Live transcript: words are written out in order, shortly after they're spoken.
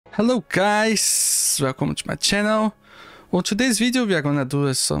Hello guys, welcome to my channel. On today's video we are gonna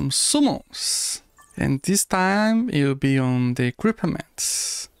do some summons, and this time it will be on the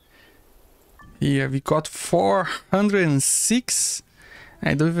equipment. Here we got 406.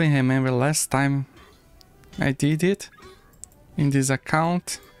 I don't even remember last time I did it in this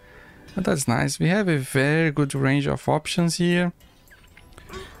account, but that's nice. We have a very good range of options here.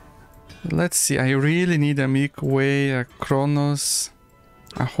 Let's see, I really need a Milky Way, a Chronos.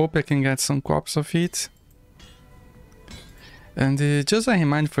 I hope I can get some copies of it. And just a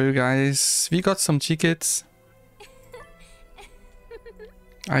reminder for you guys, we got some tickets.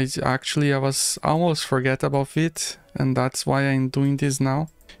 I was almost forget about it, and that's why I'm doing this now.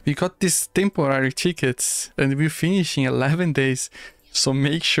 We got these temporary tickets and we're finishing 11 days, so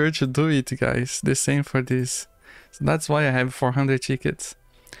make sure to do it, guys. The same for this. So that's why I have 400 tickets.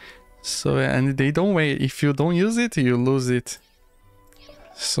 So, and they don't wait. If you don't use it, you lose it.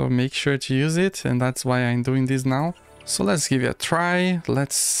 So make sure to use it, and that's why I'm doing this now. So let's give it a try.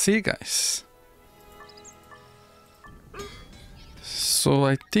 Let's see, guys. So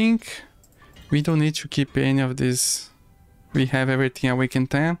I think we don't need to keep any of this. We have everything awakened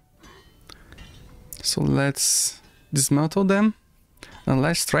 10. So let's dismantle them and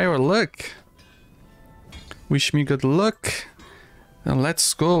let's try our luck. Wish me good luck. And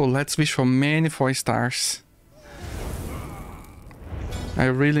let's go. Let's wish for many 4 stars. I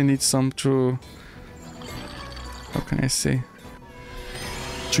really need some to, how can I say,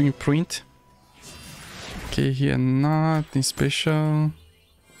 to imprint. Okay, here nothing special.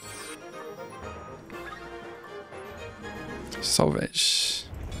 Salvage.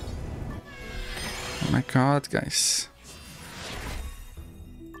 Oh my god, guys.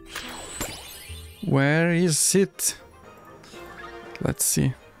 Where is it? Let's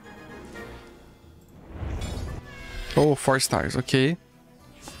see. Oh, 4 stars, okay.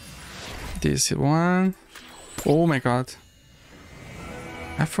 This one. Oh my god.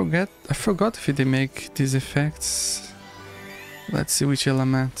 I forgot if they make these effects. Let's see which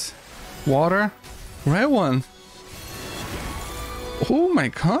element. Water? Rare one. Oh my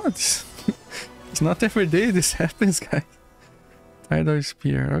god. It's not every day this happens, guys. Tidal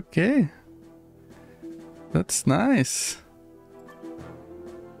Spear, okay. That's nice.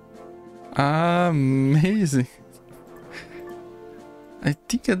 Amazing. I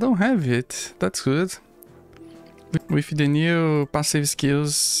think I don't have it. That's good. With the new passive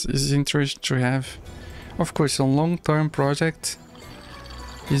skills, it's interesting to have. Of course, a long-term project,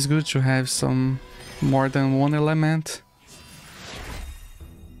 it's good to have some more than one element.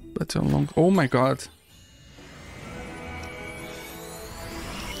 But a long... Oh my god.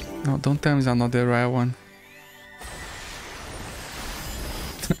 No, don't tell me it's another rare one.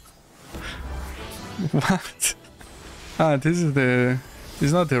 What? Ah, this is the...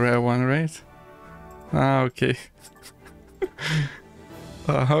 It's not the rare one, right? Ah, okay.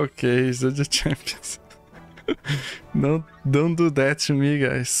 Okay, it's the champions. Don't do that to me,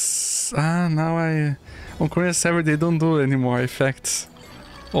 guys. Ah, now on Korean server they don't do any more effects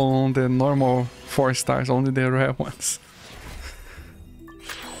on the normal 4 stars, only the rare ones.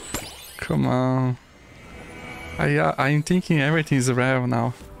 Come on. I'm thinking everything is rare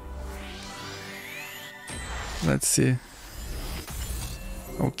now. Let's see.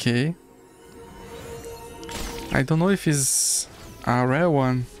 Okay. I don't know if it's a rare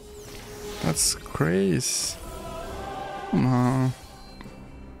one. That's crazy. No.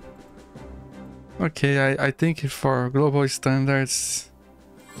 Okay, I think for global standards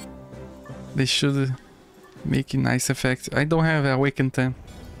they should make a nice effect. I don't have Awakened 10.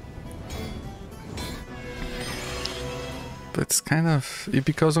 But it's kind of...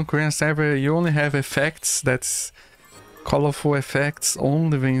 Because on Korean server you only have effects that's colorful effects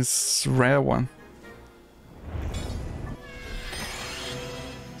only when it's rare one.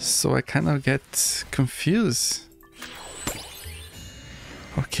 So I kind of get confused.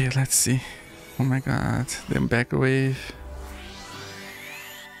 Okay, let's see. Oh my god, the back wave.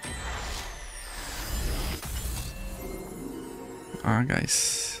 Ah,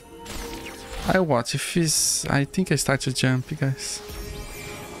 guys. I watch if he's... I think I start to jump, guys.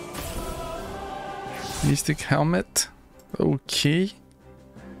 Mystic helmet. Okay.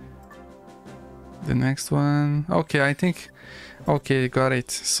 The next one. Okay, I think... Okay, got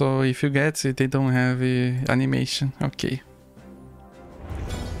it. So if you get it, they don't have animation. Okay.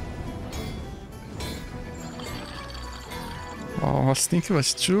 Oh, I was thinking it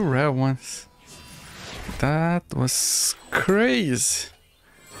was 2 rare ones. That was crazy.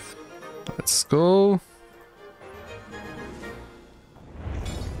 Let's go.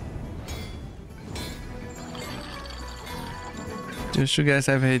 Just you guys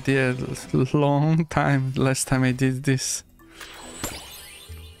have an idea, long time last time I did this.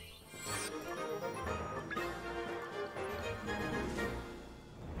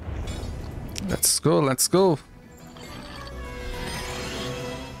 Let's go, let's go.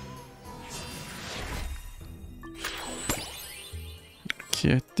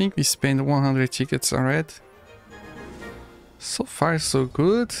 Okay, I think we spent 100 tickets already. So far so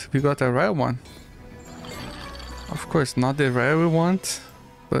good. We got a rare one. Of course, not the rare we want,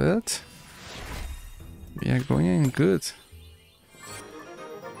 but we are going in good.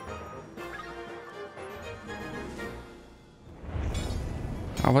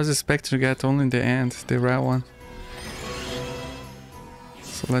 I was expecting to get only in the end, the rare one.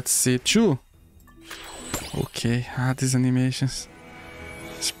 So let's see. 2. Okay, these animations.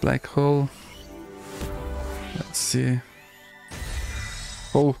 This black hole. Let's see.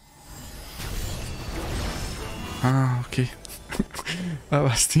 Oh. Okay. I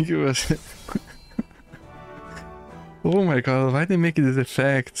was thinking it was... Oh my god, why they make these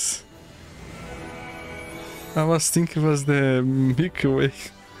effects? I was thinking it was the Milky Way.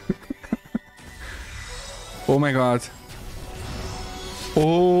 Oh my god.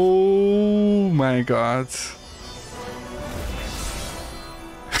 Oh my god.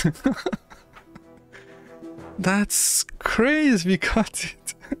 That's crazy, we got it.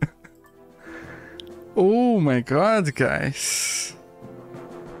 Oh my god, guys.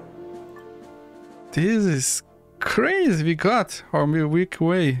 This is crazy, we got our Milky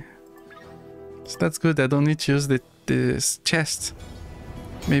Way. So that's good, I don't need to use this chest.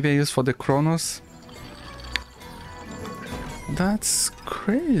 Maybe I use for the Chronos. That's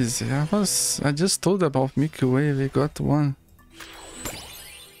crazy. I just told about Milky Way, we got one.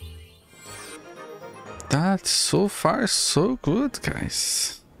 That's so far so good,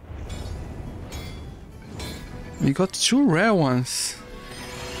 guys. We got 2 rare ones.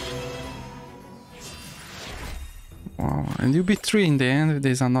 Wow, and you'll be 3 in the end if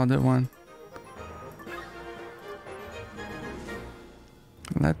there's another one.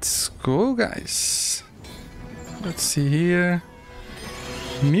 Let's go, guys. Let's see here.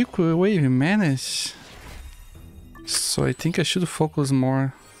 Milky Way we managed. So I think I should focus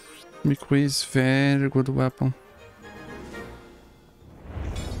more. Milky Way is very good weapon.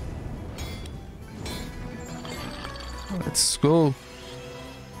 Let's go.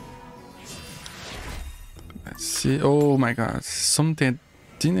 Let's see. Oh my god, something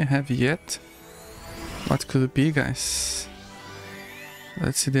I didn't have yet. What could it be, guys?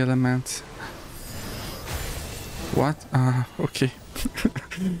 Let's see the element. What? Okay.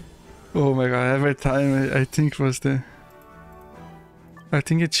 Oh my god, every time I think it was the... I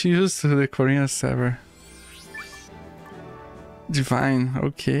think it's used to the Korean server. Divine.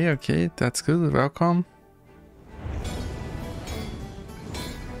 Okay, okay, that's good. Welcome.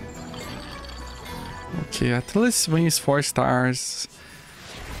 Okay, at least when it's 4 stars.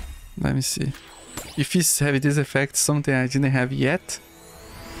 Let me see. If it's having this effect, something I didn't have yet.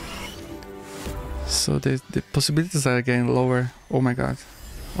 So the possibilities are getting lower. Oh my god.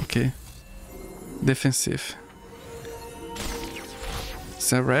 Okay. Defensive. Is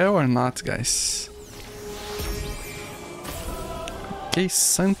that rare or not, guys? Okay,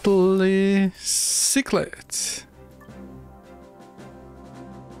 simply Cyclet.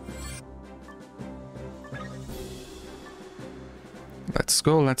 Let's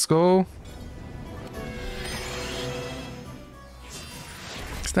go, let's go.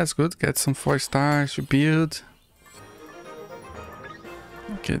 That's good, get some 4 stars, rebuild.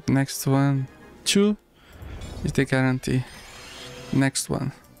 Okay, next one. 2 is the guarantee. Next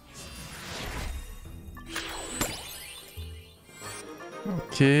one.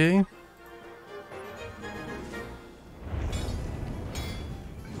 Okay.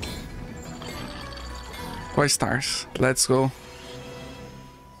 Four stars, let's go.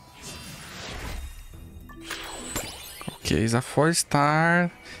 Okay, it's a 4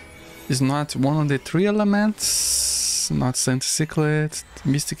 star. It's not one of the 3 elements. Not Saint Cyclet,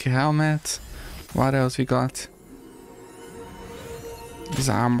 Mystic Helmet. What else we got? This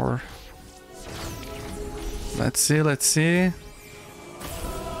armor. Let's see, let's see.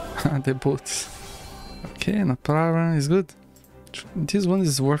 The boots. Okay, no problem, it's good. This one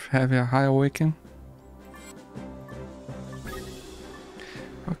is worth having a high awaken.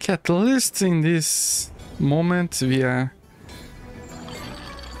 Okay, at least in this moment we are...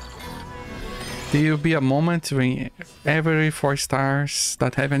 There will be a moment when every 4 stars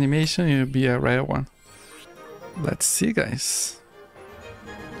that have animation will be a rare one. Let's see, guys.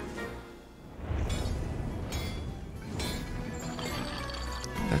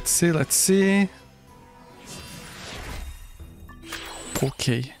 Let's see, let's see.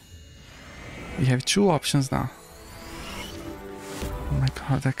 Okay. We have two options now. Oh my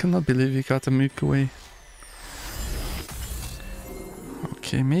god, I cannot believe we got a Milky Way.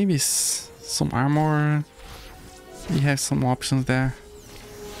 Okay, maybe some armor. We have some options there.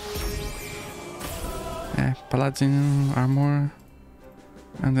 Yeah, paladin armor.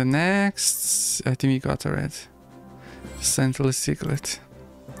 And the next, I think we got already. Central Secret.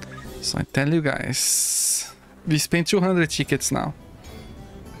 So I tell you guys, we spent 200 tickets now.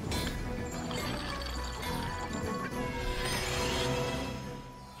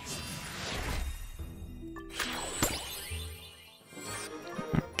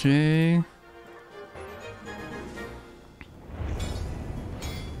 Okay.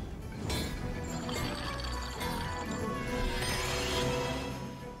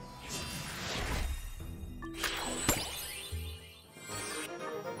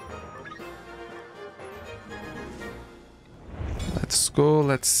 Let's go,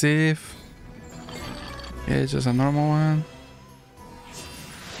 let's save. Yeah, just a normal one.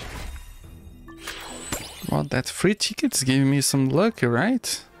 Well, that free tickets gave me some luck,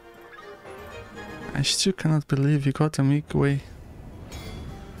 right? I still cannot believe we got a Milky Way.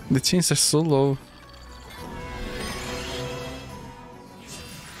 The chances are so low.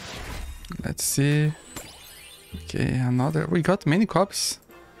 Let's see. Okay, another. We got many copies.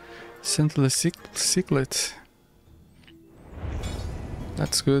 Central Secret.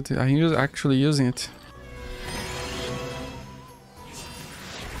 That's good. I'm actually using it.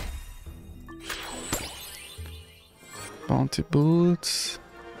 Bounty boots.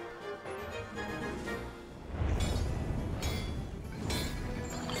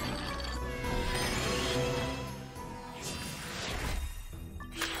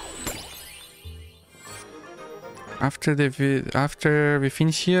 After we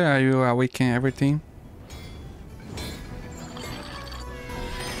finish here, I will awaken everything.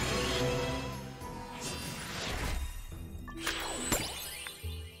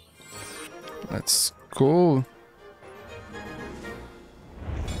 Let's go.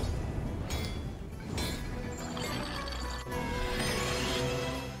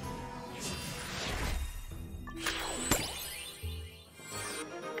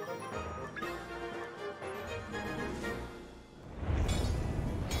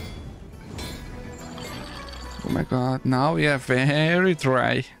 Oh my god, now we are very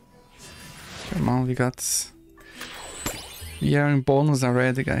dry. Come on, we are in bonus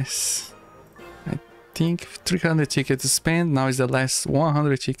already, guys. I think 300 tickets to spend, now is the last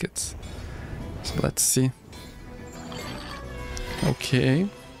 100 tickets. So let's see. Okay.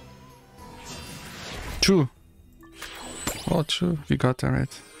 True. Oh, true, we got already.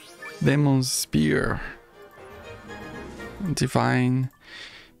 Demon Spear. Divine.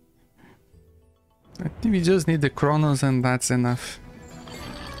 I think we just need the Chronos and that's enough.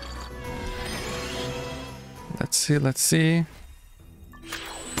 Let's see, let's see.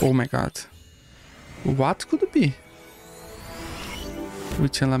 Oh my god. What could it be?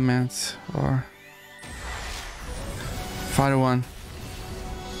 Which element? Or... Fire one.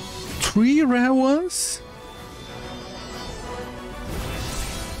 3 rare ones?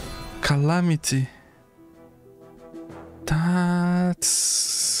 Calamity.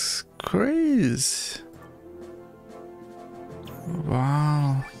 That's crazy.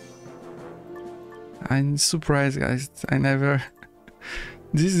 Wow. I'm surprised, guys. I never...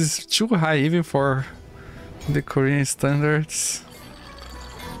 This is too high even for the Korean standards.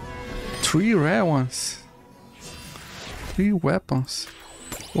 3 rare ones. 3 weapons.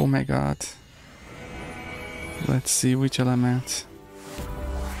 Oh my god. Let's see which element.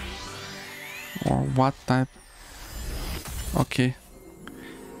 Or what type. Okay.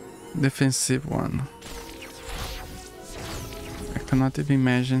 Defensive one. I cannot even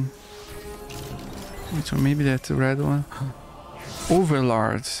imagine. Which one? Maybe that red one.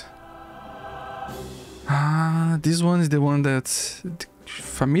 Overlord. Ah, this one is the one that's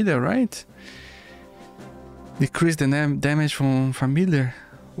familiar, right? Decrease the damage from familiar.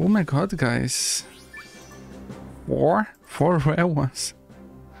 Oh my god, guys. 4 rare ones.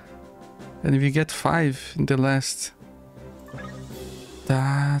 And we get 5 in the last.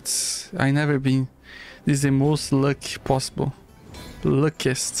 That's... I never been... This is the most luck possible.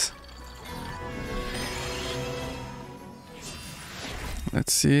 Luckiest.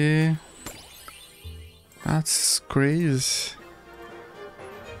 Let's see. That's crazy.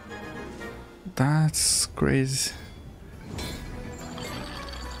 That's crazy.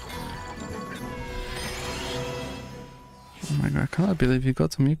 Oh my god, I cannot believe you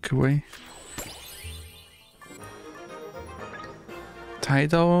got a Milky Way.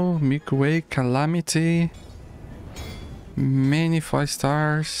 Tidal, Milky Way, Calamity. Many 5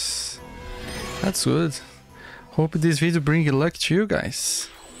 stars. That's good. Hope this video bring luck to you guys.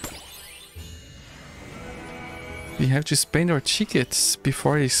 We have to spend our tickets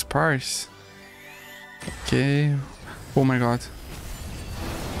before it expires. Okay. Oh my god.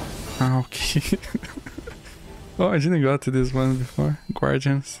 Ah, okay. Oh, I didn't go to this one before.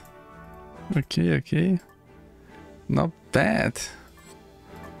 Guardians. Okay, okay. Not bad.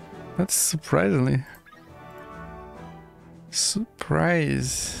 That's surprisingly.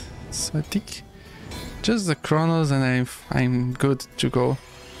 Surprise. So I think just the Chronos and I'm good to go.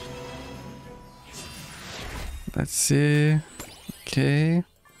 Let's see. Okay.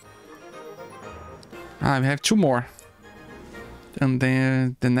 Ah, we have 2 more. And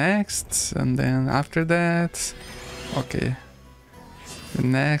then the next, and then after that. Okay. The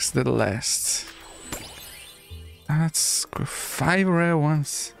next, the last. That's 5 rare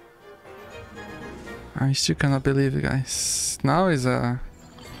ones. I still cannot believe it, guys. Now is a...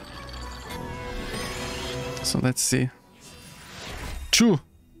 So let's see. 2! Oh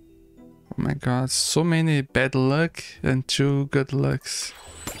my god, so many bad luck and 2 good lucks.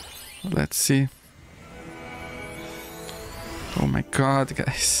 Let's see. Oh my god,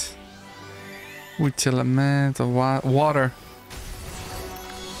 guys. With element of water.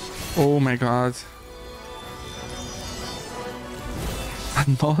 Oh my god.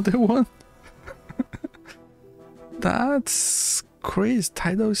 Another one? That's crazy.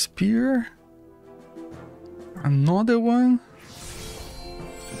 Tidal Spear. Another one.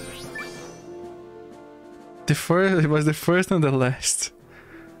 It was the first and the last.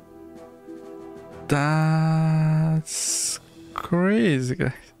 That's crazy,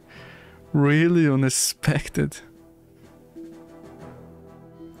 guys. Really unexpected.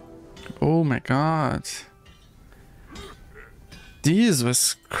 Oh my god. This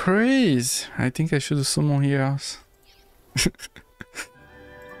was crazy. I think I should summon here else.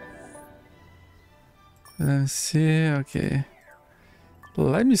 Let's see, okay.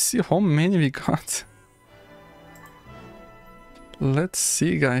 Let me see how many we got. Let's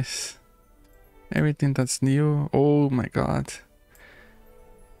see, guys. Everything that's new. Oh my god.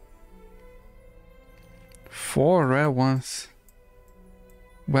 4 rare ones.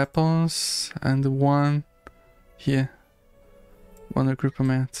 Weapons and 1 here. 1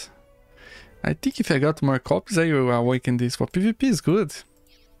 equipment. I think if I got more copies, I will awaken this. For PvP is good.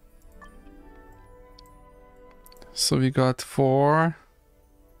 So we got 4.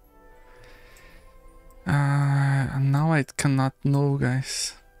 Now I cannot know,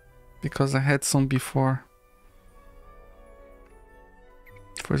 guys. Because I had some before.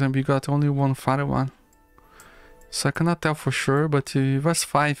 For example, we got only 1 fire one. So I cannot tell for sure, but it was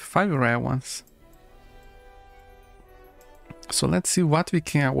 5 rare ones. So let's see what we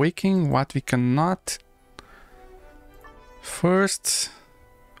can awaken, what we cannot. First,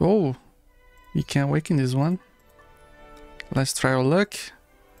 oh, we can awaken this one. Let's try our luck.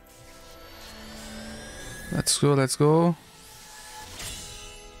 Let's go, let's go.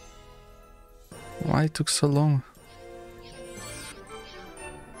 Why it took so long?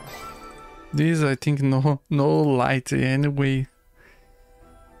 This, I think, no light anyway.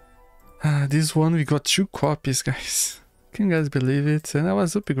 This one we got 2 copies, guys. Can you guys believe it? And I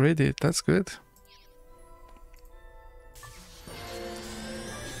was upgraded. That's good.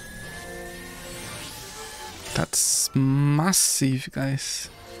 That's massive, guys.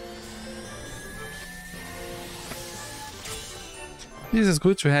 This is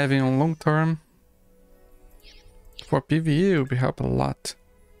good to have in long term. For PvE, it will help a lot.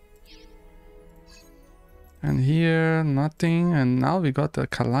 And here, nothing. And now we got the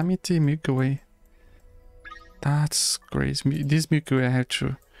Calamity Milky Way. That's great. This Milky Way, I have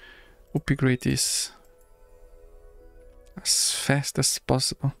to upgrade this as fast as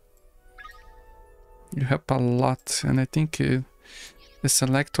possible. You help a lot. And I think the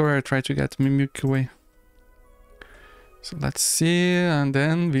selector, I try to get Milky Way. So let's see. And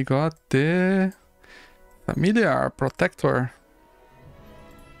then we got the Familiar Protector.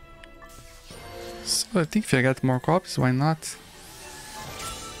 So I think if I get more copies, why not?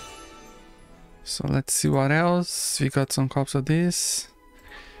 So let's see what else. We got some copies of this.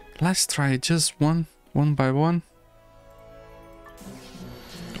 Let's try just one by one.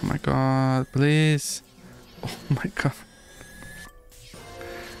 Oh my god, please. Oh my god.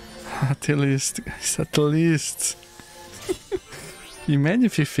 At least, guys, at least. Imagine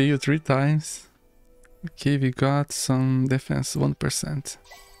if you fail 3 times. Okay, we got some defense, 1%.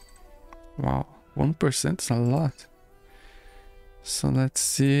 Wow, 1% is a lot. So let's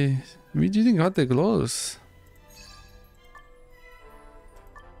see. We didn't got the gloves.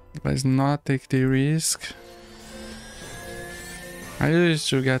 Let's not take the risk. I used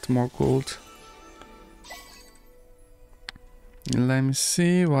to get more gold. Let me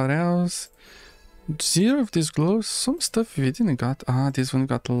see what else. 0 of these glows. Some stuff we didn't got. Ah, this one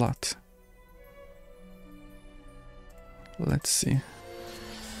got a lot. Let's see.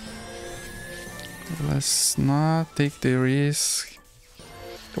 Let's not take the risk.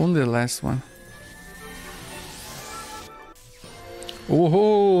 Only the last one.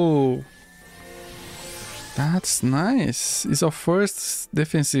 Oh, that's nice. It's our first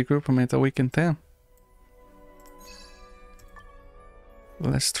defensive groupment awakened 10.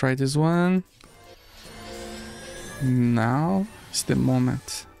 Let's try this one. Now is the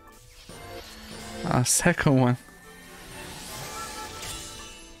moment. A second one.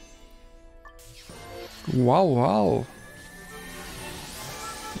 Wow, wow.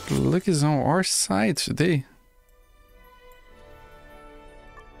 Luck is on our side today.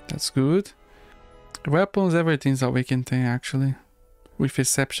 That's good. Weapons, everything's awakened 10 actually. With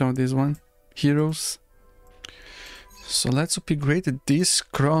exception of this one. Heroes. So let's upgrade this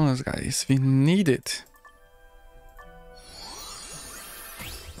Chronos, guys. We need it.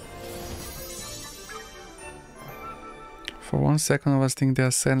 For 1 second I was thinking they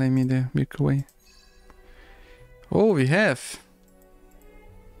are selling me the Milky Way. Oh, we have.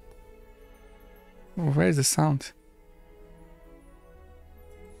 Oh, where is the sound?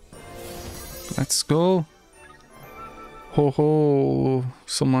 Let's go. Ho ho.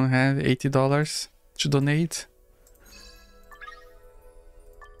 Someone have $80 to donate.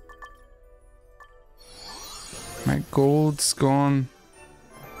 My gold's gone.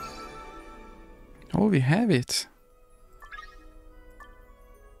 Oh, we have it.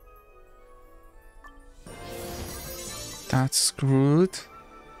 That's good.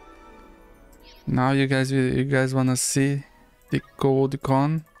 Now you guys wanna see the gold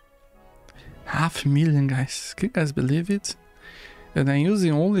gone? 500,000, guys. Can you guys believe it? And I'm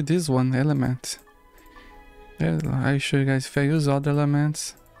using only this one element. I'll show you guys if I use other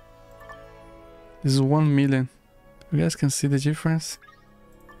elements. This is 1 million. You guys can see the difference.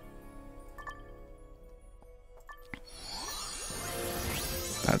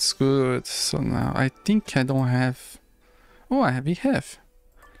 That's good. So now I think I don't have. Oh, we have.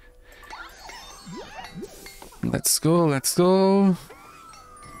 Let's go, let's go.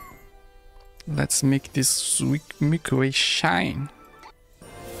 Let's make this Milky Way shine.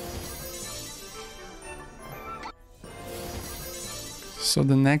 So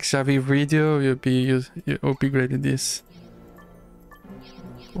the next Javi video will be you upgraded this.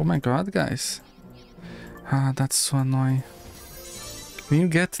 Oh my god, guys. Ah, that's so annoying. When you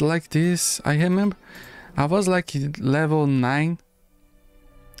get like this, I remember I was like level 19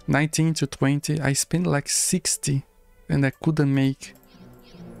 to 20. I spent like 60 and I couldn't make.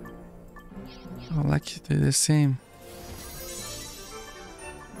 I like the same.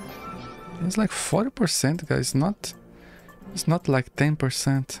 It's like 40%, guys. It's not like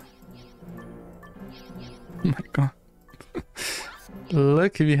 10%. Oh my god.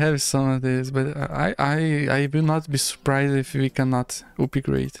 Lucky we have some of this, but I will not be surprised if we cannot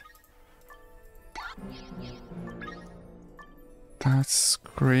upgrade. That's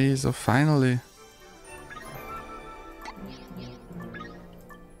crazy. Finally.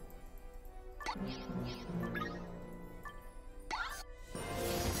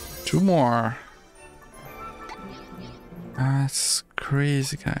 Two more. That's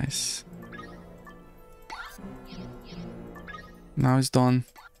crazy, guys. Now it's done.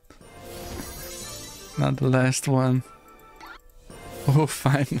 Not the last one. Oh,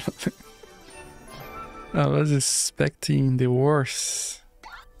 finally. I was expecting the worst.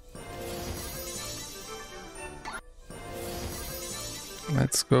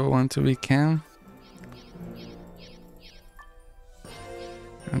 Let's go until we can.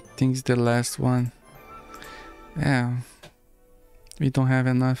 I think it's the last one. Yeah. We don't have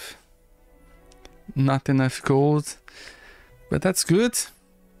enough. Not enough gold. But that's good.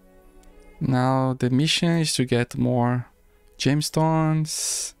 Now the mission is to get more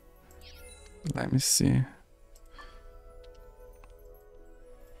gemstones. Let me see.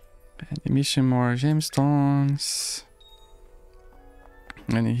 And the mission more gemstones.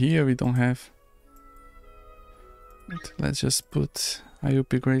 And here we don't have. But let's just put I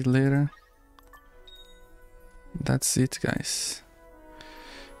upgrade later. That's it, guys.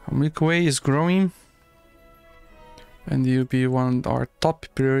 Our Milky Way is growing. And you'll be one of our top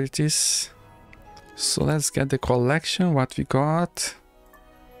priorities. So let's get the collection. What we got?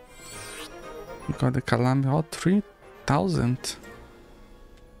 We got the Calamity. Oh, 3,000.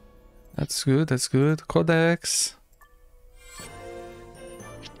 That's good. That's good. Codex.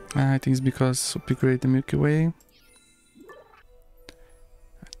 I think it's because upgrade the Milky Way.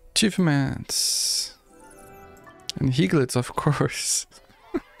 Achievements. And Higlets, of course.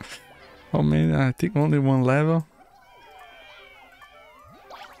 How many? I think only one level.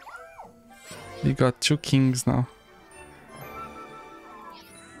 We got 2 kings now.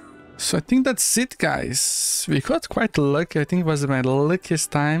 So I think that's it, guys. We got quite lucky. I think it was my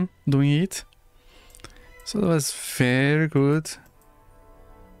luckiest time doing it. So that was very good.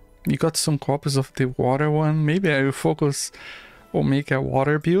 We got some copies of the water one. Maybe I will focus or make a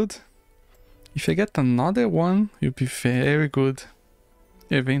water build. If I get another one, it'll be very good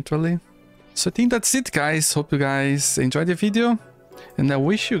eventually. So I think that's it, guys. Hope you guys enjoyed the video. And I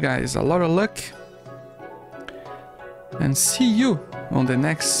wish you guys a lot of luck. And see you on the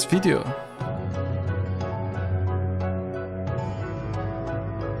next video.